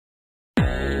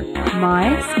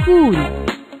My school.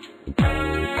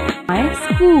 My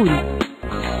school.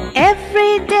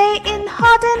 Every day in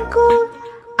hot and cool,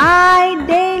 I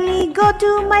daily go to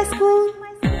my school.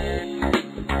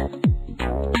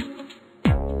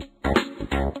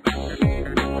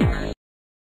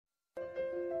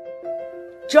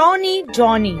 Johnny,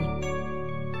 Johnny.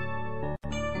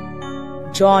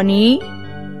 Johnny,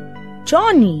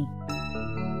 Johnny.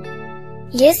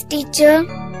 Yes, teacher.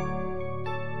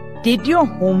 Did your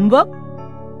homework?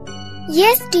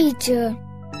 Yes, teacher.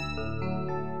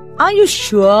 Are you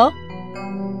sure?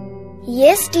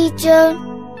 Yes, teacher.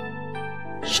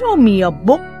 Show me your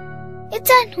book.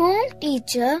 It's at home,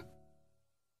 teacher.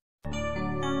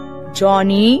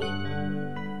 Johnny,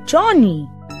 Johnny.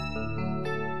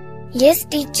 Yes,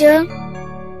 teacher.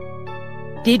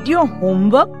 Did your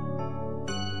homework?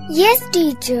 Yes,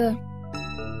 teacher.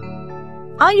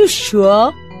 Are you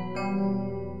sure?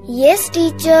 Yes,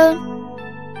 teacher.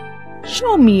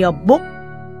 Show me your book.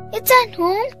 It's at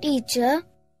home, teacher.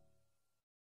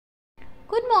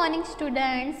 Good morning,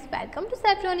 students. Welcome to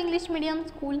Saffron English Medium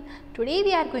School. Today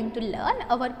we are going to learn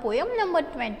our poem number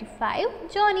 25,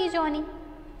 Johnny, Johnny.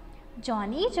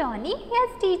 Johnny, Johnny,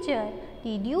 yes, teacher.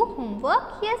 Did you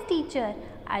homework? Yes, teacher.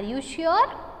 Are you sure?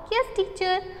 Yes,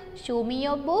 teacher. Show me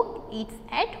your book. It's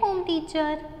at home,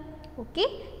 teacher.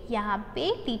 Okay? यहाँ पे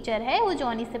teacher है, वो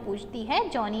Johnny से पूछती है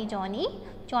Johnny Johnny.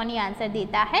 Johnny answer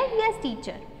देता है yes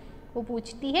teacher. वो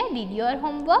पूछती है डिड योर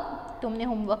होमवर्क, तुमने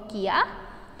होमवर्क किया?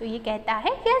 तो ये कहता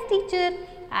है yes teacher.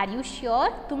 Are you sure,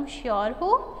 तुम श्योर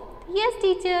हो? Yes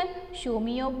teacher. Show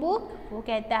me your book, वो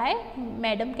कहता है,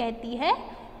 मैडम कहती है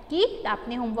कि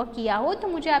आपने होमवर्क किया हो तो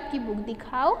मुझे आपकी बुक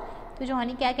दिखाओ. तो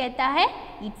जॉनी क्या कहता है?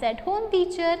 इट्स एट होम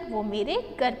टीचर, वो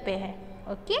मेरे घर पे है.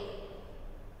 ओके.